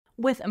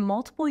With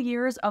multiple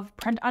years of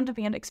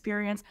print-on-demand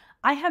experience,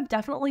 I have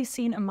definitely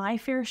seen my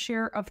fair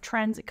share of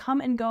trends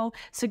come and go,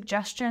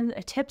 suggestions,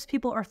 tips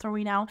people are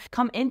throwing out,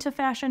 come into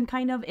fashion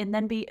kind of, and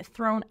then be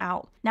thrown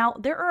out. Now,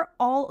 there are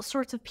all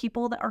sorts of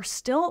people that are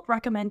still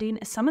recommending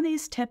some of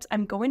these tips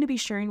I'm going to be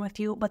sharing with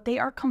you, but they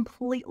are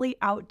completely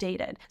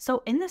outdated.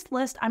 So in this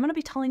list, I'm going to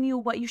be telling you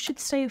what you should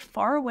stay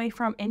far away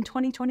from in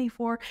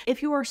 2024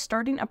 if you are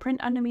starting a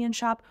print-on-demand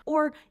shop,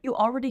 or you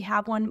already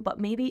have one, but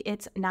maybe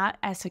it's not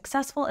as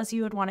successful as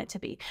you would want it to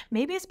be.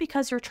 Maybe it's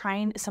because you're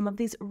trying some of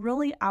these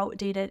really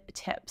outdated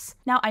tips.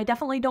 Now, I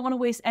definitely don't want to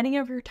waste any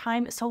of your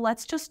time, so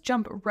let's just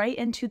jump right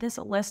into this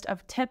list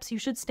of tips you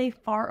should stay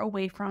far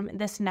away from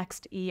this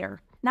next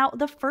year. Now,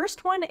 the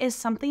first one is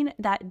something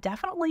that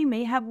definitely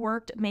may have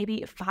worked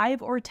maybe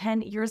 5 or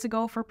 10 years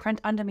ago for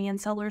print-on-demand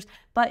sellers,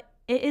 but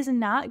it is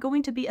not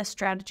going to be a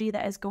strategy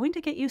that is going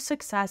to get you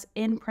success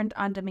in print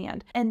on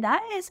demand. And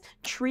that is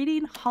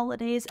treating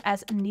holidays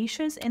as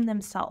niches in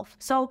themselves.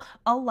 So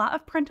a lot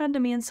of print on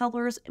demand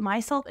sellers,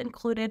 myself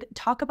included,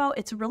 talk about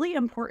it's really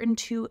important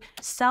to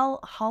sell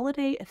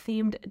holiday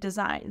themed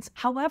designs.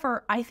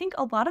 However, I think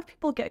a lot of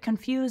people get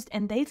confused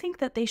and they think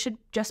that they should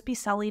just be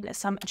selling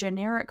some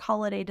generic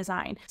holiday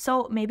design.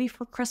 So maybe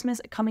for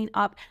Christmas coming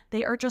up,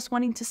 they are just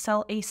wanting to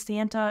sell a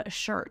Santa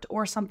shirt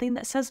or something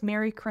that says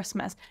Merry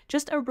Christmas,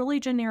 just a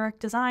really generic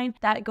design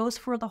that goes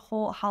for the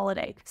whole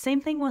holiday. Same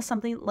thing with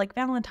something like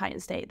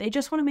Valentine's Day. They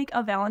just want to make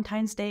a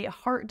Valentine's Day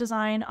heart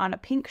design on a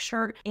pink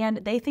shirt and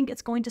they think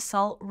it's going to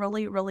sell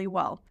really, really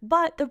well.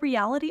 But the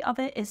reality of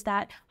it is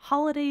that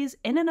holidays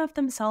in and of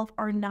themselves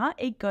are not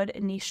a good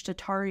niche to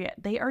target.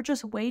 They are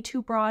just way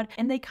too broad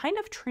and they kind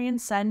of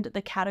transcend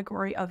the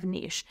category of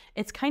niche.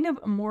 It's kind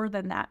of more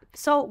than that.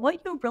 So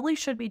what you really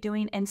should be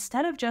doing,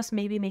 instead of just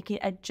maybe making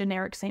a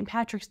generic St.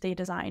 Patrick's Day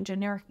design,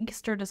 generic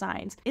Easter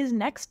designs, is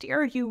next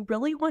year you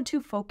really want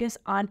to focus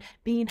on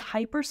being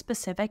hyper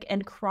specific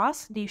and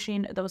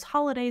cross-niching those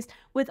holidays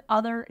with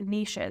other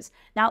niches.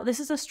 Now, this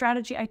is a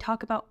strategy I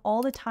talk about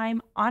all the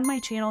time on my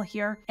channel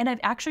here, and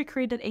I've actually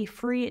created a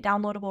free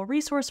downloadable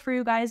resource for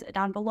you guys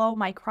down below,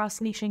 my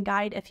cross-niching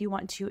guide, if you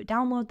want to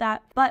download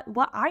that. But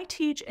what I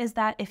teach is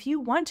that if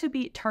you want to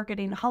be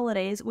targeting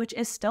holidays, which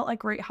is still a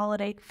great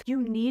holiday,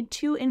 you need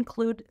to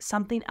include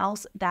something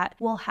else that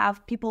will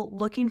have people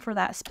looking for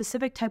that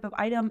specific type of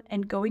item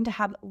and going to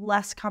have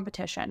less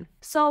competition.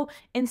 So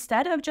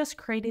instead of just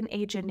creating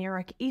a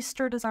generic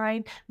Easter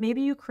design,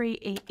 maybe you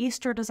create a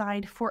Easter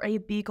design for a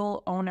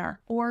beagle owner.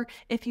 Or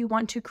if you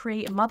want to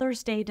create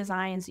Mother's Day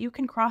designs, you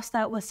can cross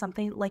that with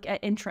something like an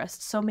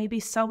interest. So maybe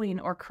sewing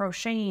or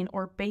crocheting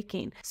or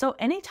baking. So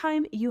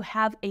anytime you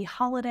have a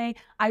holiday,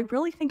 I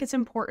really think it's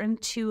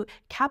important to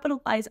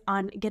capitalize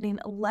on getting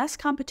less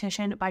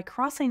competition by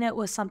crossing it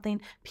with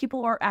something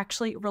people are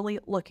actually really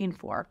looking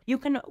for. You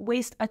can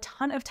waste a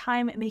ton of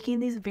time making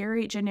these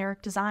very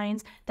generic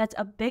designs. That's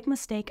a big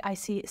mistake I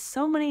see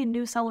so many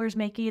new sellers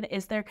making,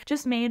 is they're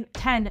just made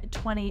 10,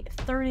 20,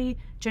 30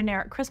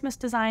 generic Christmas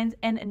designs,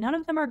 and none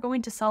of them are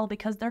going to sell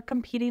because they're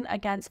competing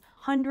against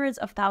hundreds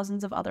of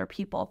thousands of other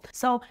people.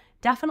 So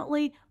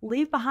definitely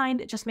leave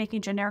behind just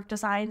making generic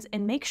designs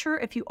and make sure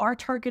if you are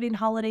targeting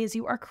holidays,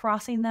 you are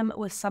crossing them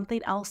with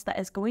something else that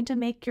is going to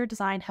make your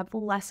design have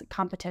less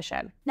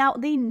competition. Now,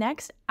 the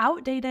next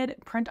outdated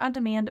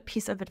print-on-demand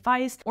piece of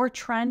advice or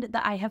trend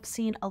that I have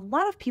seen a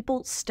lot of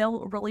people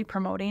still really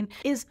promoting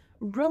is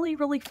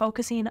really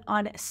focusing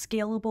on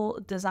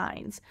scalable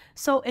designs.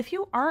 So if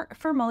you aren't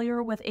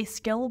familiar with a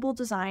scalable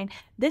design,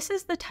 this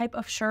is the type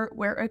of shirt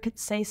where it could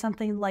say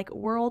something like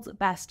world's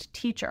best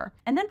teacher.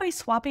 And then by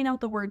swapping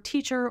out the word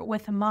teacher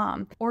with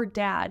mom or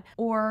dad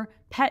or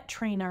pet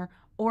trainer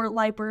or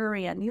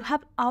librarian, you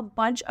have a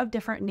bunch of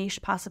different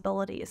niche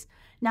possibilities.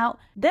 Now,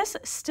 this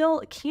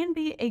still can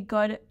be a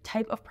good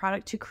type of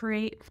product to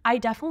create. I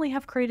definitely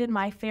have created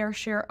my fair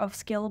share of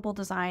scalable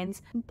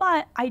designs,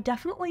 but I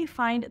definitely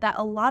find that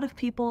a lot of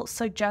people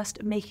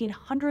suggest making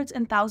hundreds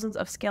and thousands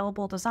of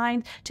scalable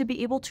designs to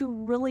be able to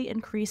really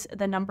increase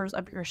the numbers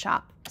of your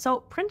shop. So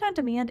print on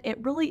demand, it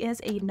really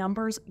is a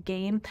numbers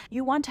game.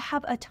 You want to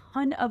have a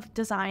ton of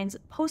designs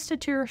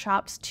posted to your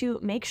shops to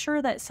make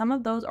sure that some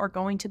of those are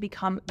going to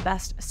become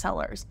best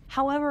sellers.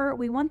 However,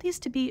 we want these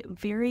to be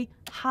very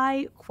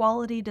high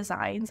quality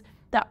designs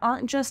that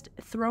aren't just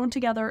thrown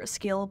together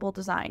scalable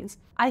designs.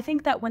 I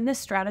think that when this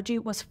strategy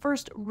was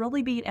first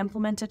really being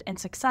implemented and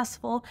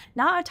successful,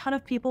 not a ton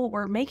of people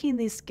were making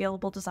these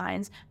scalable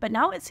designs, but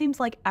now it seems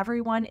like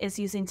everyone is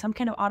using some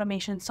kind of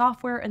automation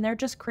software and they're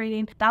just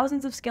creating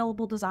thousands of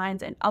scalable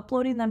designs and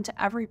uploading them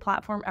to every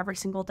platform every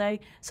single day.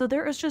 So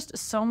there is just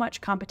so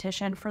much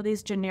competition for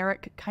these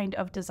generic kind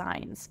of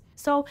designs.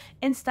 So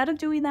instead of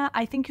doing that,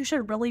 I think you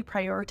should really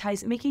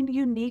prioritize making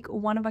unique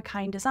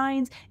one-of-a-kind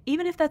designs,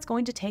 even if that's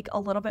going to take a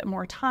little bit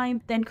more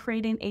time than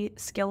creating a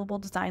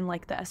scalable design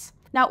like this.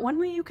 Now, one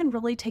way you can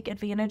really take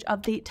advantage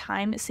of the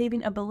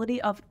time-saving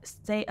ability of,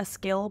 say, a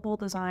scalable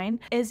design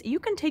is you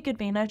can take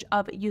advantage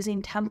of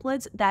using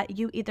templates that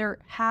you either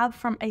have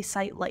from a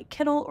site like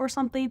Kittle or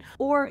something,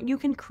 or you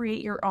can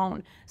create your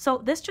own.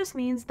 So this just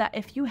means that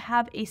if you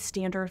have a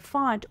standard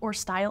font or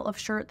style of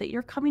shirt that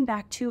you're coming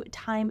back to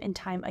time and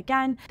time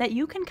again, that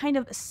you can kind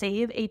of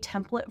save a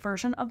template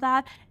version of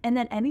that, and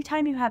then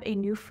anytime you have a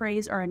new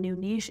phrase or a new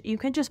niche, you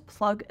can just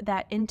plug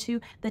that into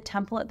the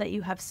template that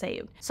you have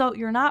saved. So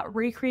you're not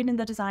recreating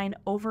the design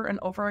over and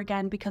over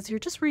again because you're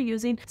just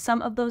reusing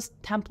some of those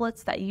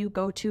templates that you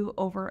go to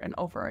over and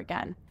over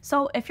again.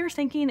 So if you're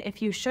thinking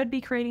if you should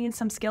be creating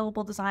some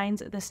scalable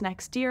designs this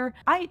next year,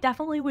 I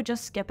definitely would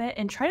just skip it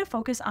and try to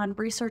focus on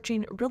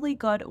researching really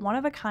good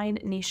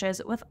one-of-a-kind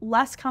niches with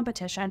less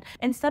competition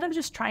instead of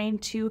just trying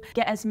to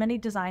get as many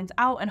designs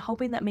out and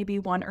hoping that maybe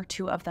one or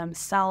two of them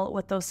sell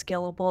with those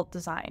scalable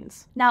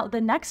designs. Now,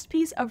 the next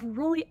piece of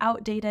really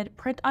outdated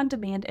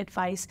print-on-demand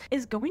advice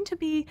is going to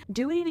be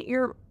doing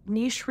your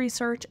niche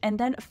research and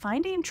then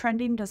finding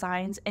trending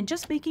designs and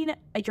just making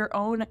your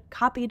own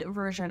copied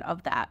version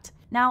of that.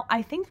 Now,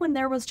 I think when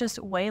there was just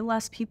way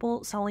less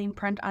people selling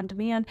print on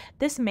demand,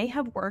 this may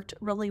have worked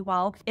really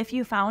well. If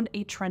you found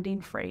a trending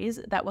phrase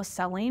that was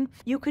selling,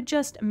 you could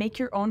just make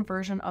your own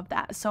version of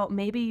that. So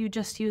maybe you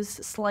just use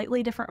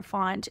slightly different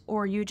font,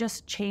 or you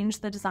just change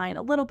the design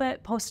a little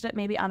bit, posted it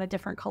maybe on a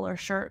different color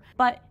shirt.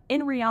 But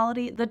in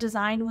reality, the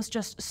design was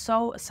just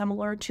so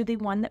similar to the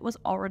one that was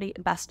already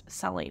best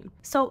selling.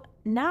 So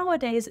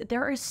nowadays,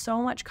 there is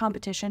so much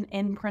competition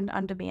in print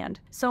on demand.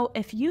 So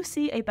if you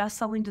see a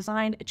best-selling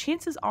design,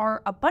 chances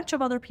are a bunch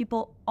of other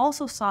people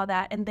also saw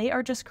that and they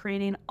are just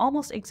creating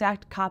almost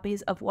exact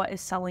copies of what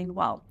is selling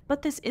well.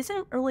 But this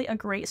isn't really a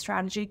great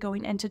strategy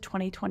going into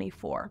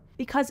 2024,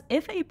 because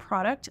if a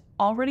product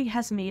already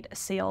has made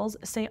sales,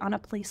 say on a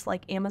place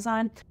like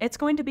Amazon, it's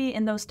going to be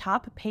in those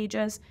top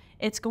pages.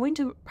 It's going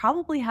to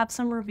probably have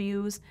some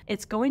reviews,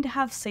 it's going to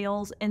have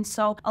sales, and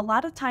so a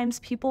lot of times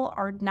people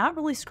are not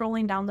really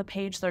scrolling down the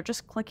page, they're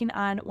just clicking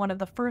on one of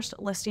the first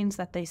listings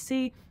that they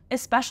see.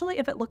 Especially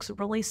if it looks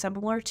really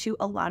similar to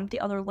a lot of the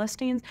other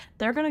listings,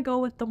 they're going to go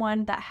with the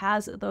one that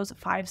has those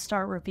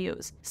 5-star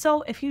reviews.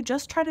 So if you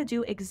just try to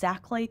do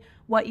exactly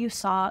what you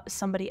saw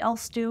somebody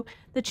else do,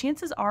 the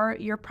chances are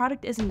your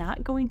product is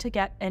not going to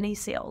get any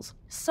sales.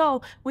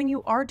 So when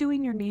you are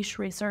doing your niche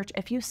research,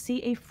 if you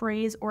see a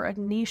phrase or a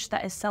niche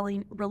that is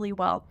selling really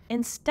well,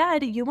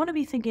 instead you want to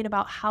be thinking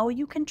about how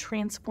you can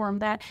transform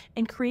that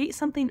and create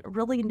something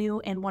really new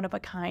and one of a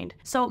kind.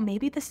 So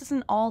maybe this is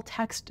an all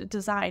text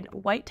design,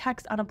 white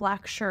text on a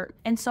black shirt.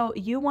 And so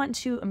you want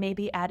to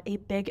maybe add a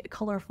big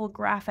colorful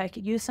graphic,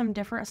 use some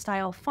different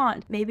style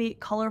font, maybe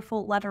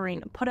colorful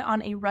lettering, put it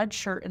on a red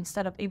shirt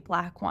instead of a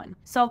black one.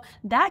 So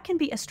that can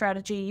be a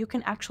strategy you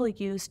can actually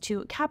use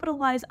to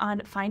capitalize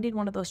on finding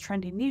one of those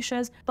trending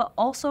niches, but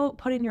also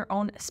putting your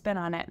own spin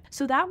on it.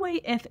 So that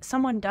way, if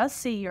someone does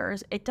see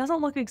yours, it doesn't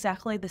look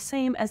exactly the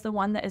same as the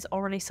one that is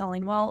already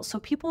selling well. So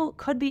people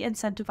could be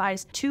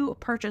incentivized to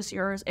purchase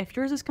yours if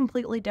yours is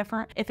completely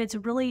different, if it's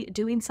really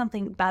doing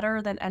something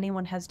better than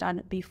anyone has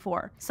done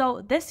before.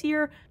 So this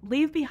year,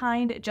 leave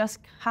behind just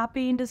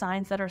copying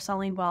designs that are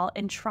selling well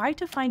and try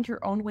to find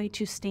your own way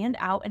to stand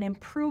out and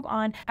improve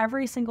on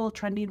every single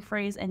trending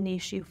phrase and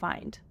niche you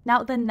find.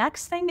 Now, the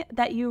next thing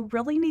that you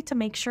really need to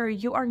make sure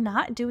you are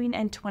not doing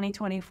in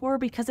 2024,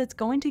 because it's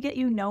going to get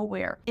you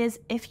nowhere, is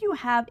if you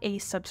have a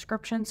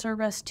subscription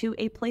service to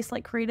a place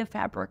like Creative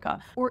Fabrica,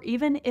 or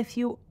even if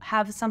you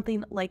have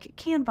something like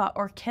Canva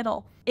or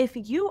Kittle, if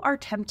you are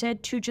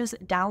tempted to just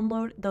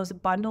download those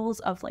bundles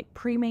of like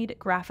pre-made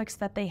graphics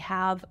that they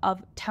have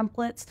of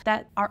templates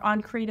that are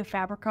on Creative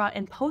Fabrica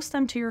and post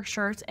them to your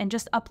shirts and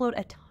just upload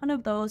a ton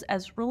of those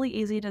as really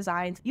easy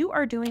designs, you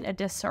are doing a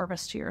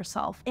disservice to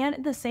yourself.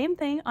 And the same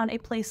thing on a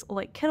place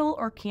like Kittle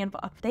or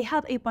Canva. They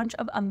have a bunch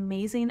of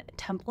amazing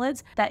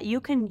templates that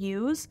you can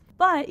use,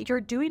 but you're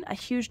doing a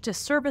huge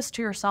disservice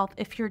to yourself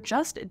if you're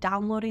just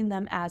downloading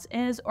them as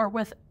is or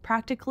with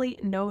practically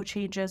no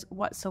changes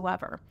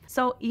whatsoever.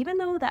 So even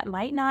though that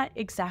might not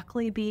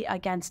exactly be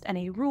against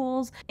any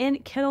rules, in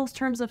Kittle's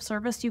terms of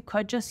service, you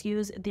could just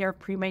use their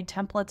pre-made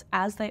templates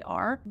as they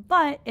are.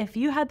 But if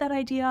you had that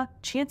idea,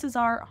 chances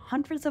are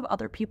hundreds of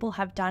other people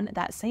have done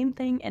that same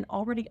thing and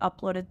already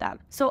uploaded them.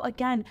 So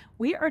again,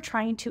 we are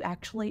trying to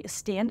actually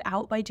stand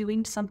out by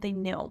doing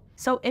something new.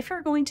 So if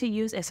you're going to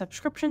use a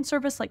subscription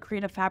service like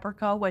Creative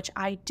Fabrica, which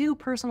I do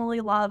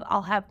personally love,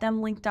 I'll have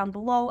them linked down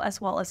below, as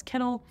well as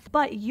Kittle,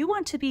 but you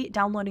want to be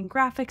downloading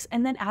graphics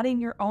and then adding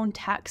your own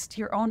text,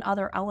 your own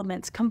other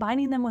elements,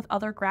 combining them with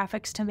other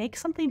graphics to make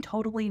something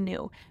totally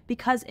new.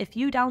 Because if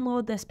you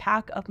download this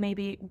pack of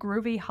maybe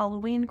groovy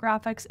Halloween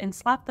graphics and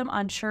slap them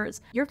on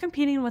shirts, you're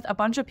competing with a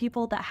bunch of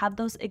people that have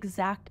those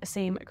exact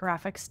same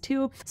graphics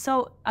too.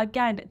 So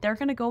again, they're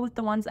going to go with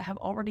the ones that have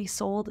already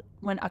sold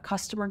when a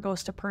customer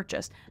goes to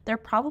purchase. They're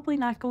probably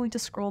not going to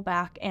scroll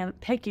back and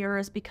pick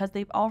yours because because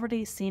they've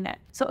already seen it.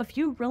 So if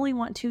you really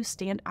want to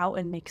stand out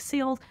and make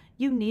sales,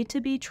 you need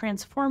to be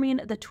transforming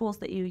the tools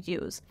that you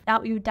use.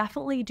 Now, you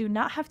definitely do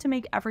not have to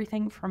make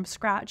everything from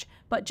scratch,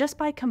 but just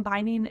by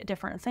combining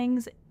different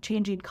things,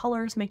 changing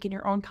colors, making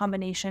your own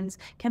combinations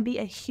can be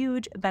a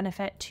huge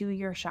benefit to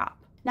your shop.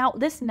 Now,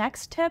 this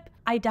next tip,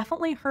 I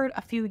definitely heard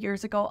a few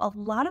years ago a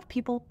lot of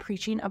people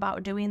preaching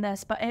about doing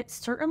this, but it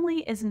certainly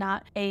is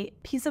not a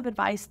piece of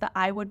advice that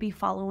I would be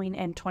following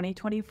in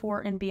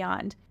 2024 and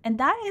beyond. And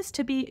that is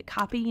to be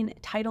copying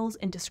titles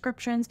and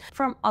descriptions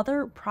from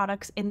other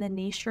products in the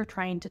niche you're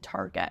trying to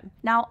target.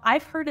 Now,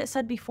 I've heard it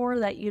said before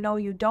that, you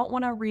don't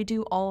want to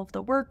redo all of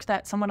the work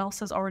that someone else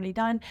has already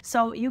done.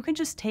 So you can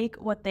just take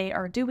what they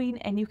are doing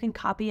and you can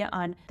copy it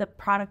on the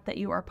product that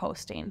you are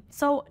posting.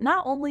 So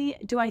not only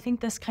do I think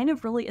this kind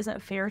of really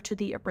isn't fair to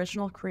the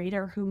original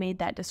creator who made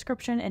that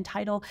description and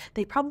title,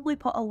 they probably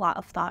put a lot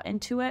of thought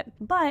into it,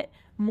 but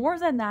more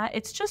than that,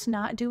 it's just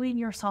not doing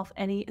yourself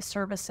any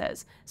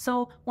services.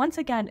 So once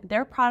again,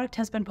 their product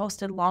has been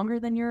posted longer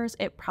than yours.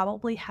 It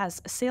probably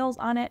has sales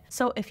on it.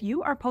 So if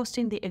you are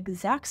posting the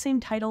exact same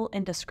title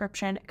and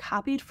description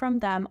copied from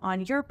them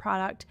on your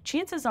product,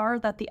 chances are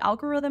that the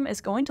algorithm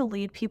is going to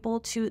lead people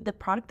to the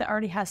product that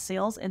already has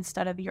sales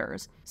instead of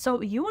yours.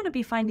 So you want to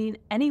be finding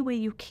any way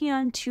you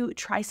can to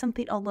try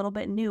something a little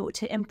bit new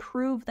to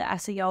improve the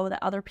SEO that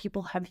other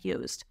people have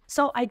used.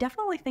 So I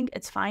definitely think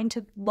it's fine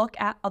to look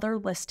at other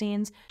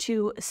listings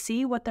to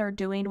see what they're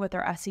doing with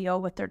their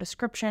SEO, with their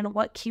description,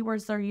 what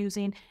keywords they're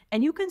using,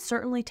 and you can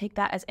certainly take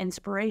that as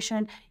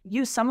inspiration,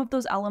 use some of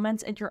those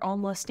elements in your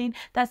own listing.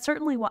 That's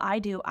certainly what I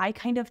do. I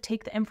kind of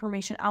take the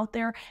information out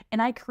there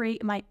and I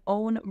create my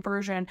own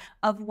version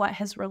of what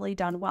has really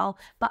done well,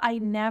 but I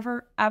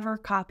never ever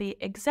copy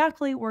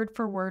exactly word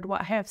for word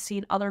what I have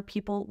seen other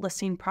people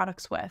listing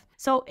products with.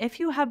 So if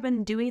you have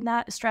been doing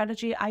that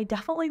strategy, I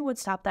definitely would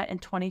stop that in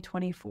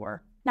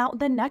 2024. Now,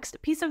 the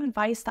next piece of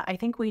advice that I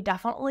think we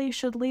definitely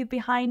should leave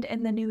behind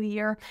in the new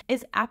year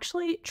is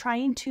actually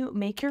trying to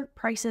make your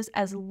prices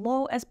as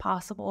low as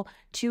possible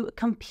to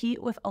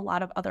compete with a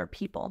lot of other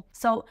people.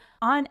 So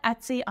on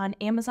Etsy, on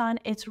Amazon,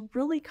 it's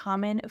really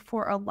common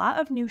for a lot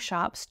of new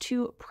shops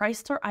to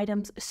price their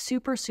items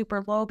super,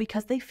 super low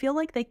because they feel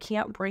like they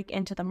can't break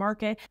into the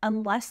market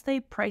unless they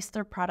price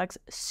their products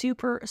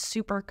super,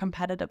 super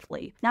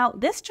competitively. Now,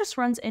 this just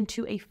runs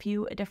into a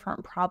few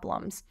different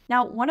problems.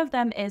 Now, one of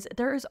them is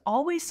there is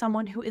always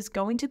someone who is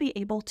going to be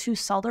able to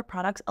sell their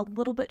products a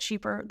little bit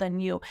cheaper than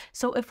you.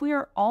 So if we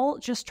are all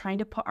just trying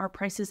to put our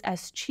prices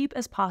as cheap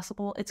as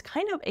possible, it's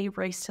kind of a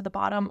race to the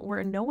bottom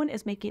where no one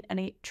is making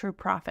any true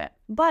profit.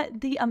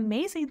 But the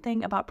amazing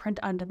thing about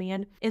print on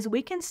demand is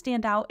we can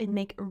stand out and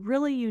make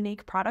really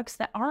unique products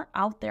that aren't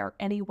out there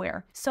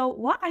anywhere. So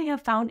what I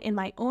have found in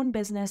my own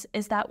business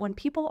is that when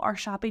people are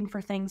shopping for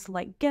things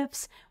like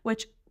gifts,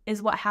 which is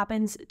what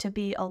happens to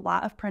be a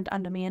lot of print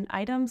on demand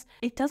items,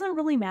 it doesn't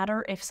really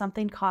matter if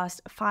something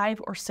costs $5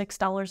 or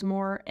 $6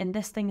 more and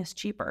this thing is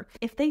cheaper.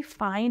 If they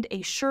find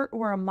a shirt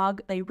or a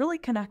mug they really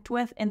connect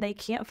with and they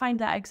can't find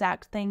that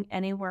exact thing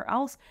anywhere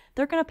else,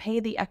 they're going to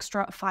pay the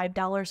extra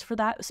 $5 for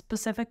that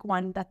specific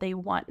one that they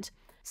want.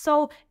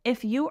 So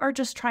if you are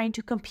just trying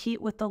to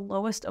compete with the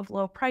lowest of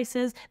low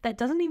prices, that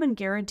doesn't even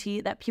guarantee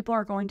that people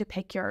are going to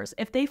pick yours.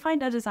 If they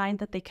find a design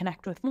that they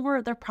connect with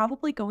more, they're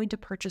probably going to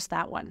purchase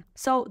that one.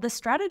 So the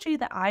strategy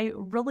that I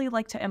really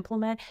like to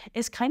implement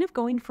is kind of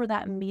going for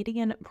that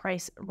median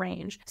price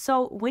range.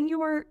 So when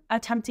you are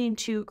attempting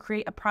to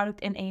create a product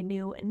in a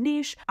new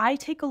niche, I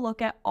take a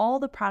look at all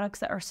the products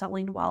that are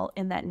selling well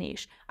in that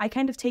niche. I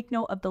kind of take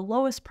note of the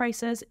lowest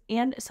prices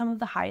and some of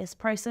the highest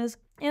prices,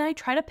 and I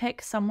try to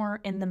pick somewhere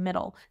in the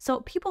middle.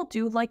 So people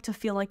do like to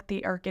feel like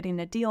they are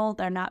getting a deal.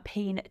 They're not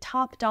paying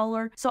top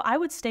dollar. So I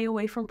would stay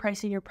away from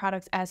pricing your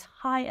products as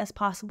high as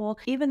possible,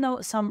 even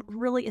though some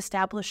really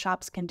established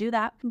shops can do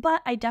that.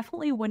 But I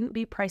definitely wouldn't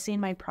be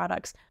pricing my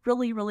products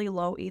really, really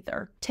low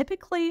either.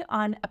 Typically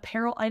on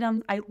apparel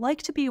items, I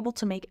like to be able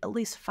to make at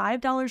least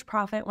 $5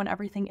 profit when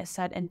everything is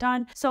said and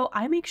done. So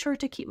I make sure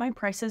to keep my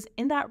prices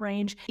in that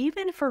range,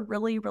 even for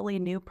really, really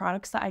new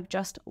products that I've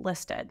just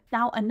listed.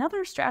 Now,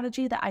 another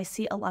strategy that I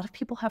see a lot of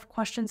people have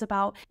questions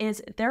about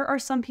is there are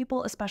some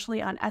people, especially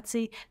on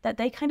Etsy, that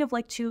they kind of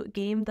like to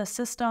game the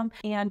system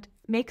and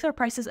make their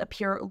prices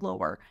appear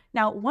lower.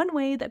 Now, one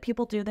way that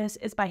people do this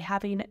is by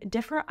having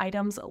different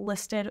items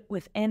listed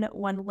within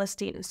one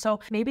listing. So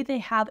maybe they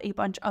have a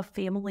bunch of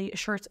family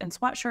shirts and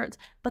sweatshirts,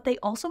 but they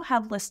also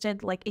have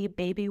listed like a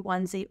baby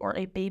onesie or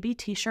a baby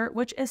t-shirt,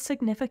 which is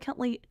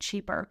significantly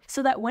cheaper.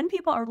 So that when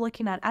people are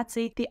looking at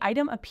Etsy, the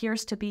item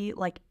appears to be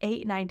like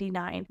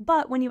 $8.99.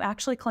 But when you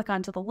actually click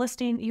onto the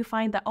listing, you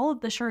find that all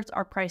of the shirts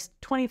are priced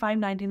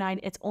 $25.99.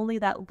 It's only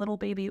that little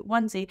baby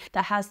onesie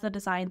that has the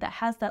design that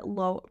has that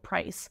low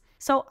price.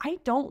 So I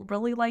don't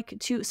really like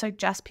to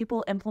suggest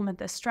people implement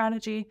this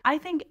strategy. I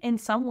think in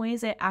some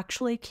ways it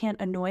actually can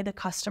annoy the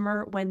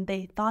customer when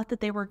they thought that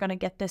they were going to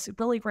get this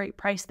really great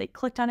price. They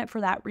clicked on it for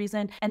that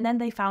reason, and then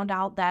they found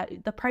out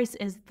that the price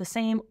is the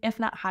same, if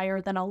not higher,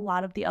 than a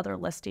lot of the other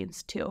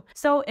listings too.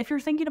 So if you're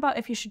thinking about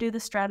if you should do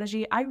this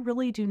strategy, I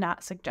really do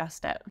not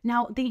suggest it.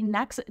 Now, the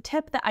next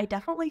tip that I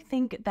definitely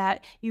think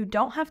that you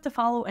don't have to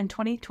follow in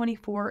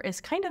 2024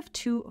 is kind of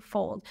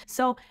twofold.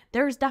 So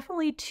there's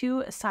definitely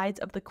two sides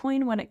of the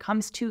coin when it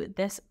comes to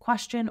this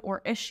question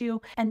or issue,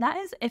 and that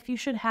is if you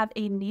should have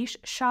a niche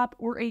shop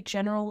or a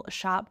general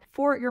shop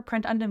for your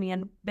print on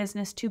demand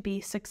business to be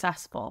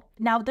successful.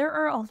 Now, there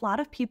are a lot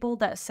of people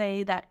that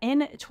say that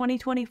in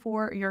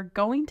 2024, you're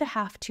going to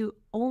have to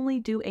only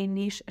do a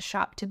niche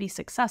shop to be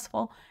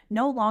successful.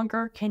 No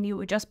longer can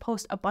you just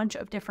post a bunch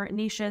of different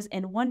niches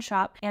in one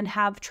shop and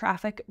have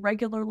traffic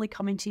regularly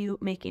coming to you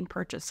making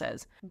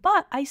purchases.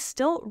 But I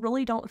still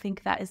really don't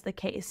think that is the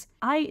case.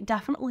 I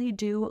definitely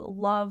do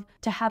love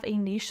to have a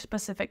niche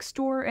specific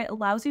store. It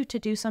allows you to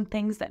do some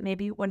things that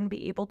maybe you wouldn't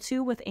be able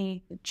to with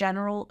a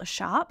general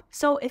shop.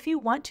 So if you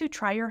want to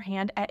try your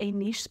hand at a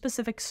niche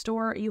specific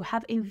store, you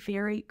have a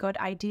very good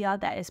idea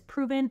that is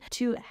proven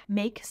to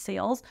make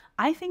sales,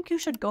 I think you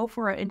should go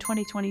for it in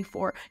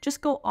 2024. Just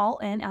go all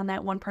in on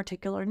that one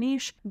particular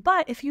niche.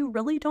 But if you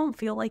really don't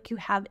feel like you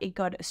have a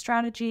good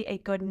strategy, a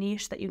good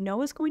niche that you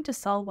know is going to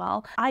sell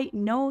well, I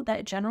know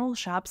that general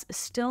shops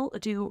still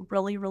do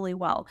really, really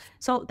well.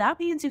 So that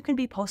means you can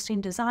be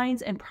posting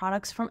designs and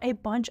products from a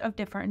bunch of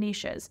different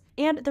niches.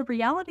 And the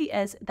reality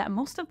is that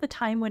most of the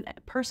time when a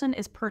person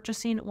is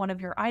purchasing one of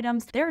your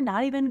items, they're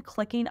not even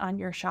clicking on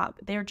your shop.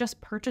 They're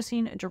just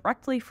purchasing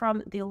directly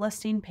from the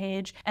listing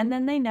page, and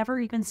then they never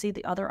even see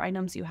the other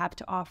items you have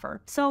to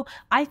offer. So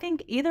I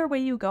think either way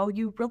you go,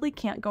 you really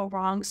can't go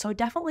wrong. So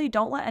definitely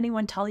don't let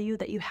anyone tell you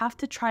that you have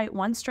to try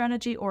one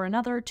strategy or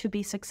another to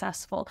be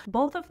successful.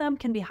 Both of them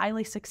can be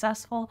highly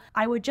successful.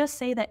 I would just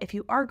say that if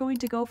you are going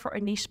to go for a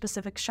niche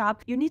specific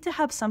shop, you need to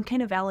have some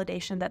kind of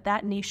validation that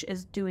that niche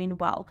is doing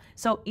well.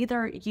 So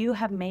either you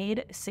have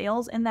made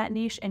sales in that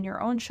niche in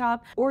your own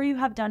shop, or you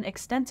have done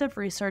extensive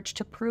research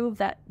to prove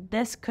that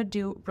this could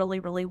do really,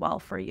 really well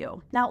for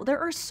you. Now, there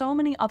are so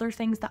many other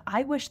things that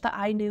I wish that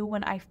I knew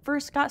when I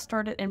first got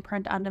started in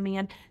print on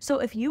demand. So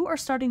if you are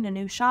starting a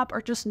new shop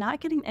or just not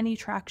getting any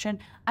traction,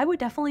 I would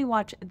definitely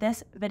watch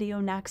this video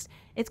next.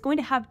 It's going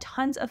to have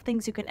tons of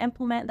things you can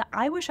implement that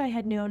I wish I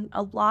had known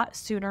a lot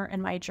sooner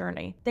in my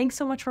journey. Thanks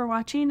so much for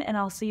watching, and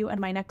I'll see you in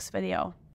my next video.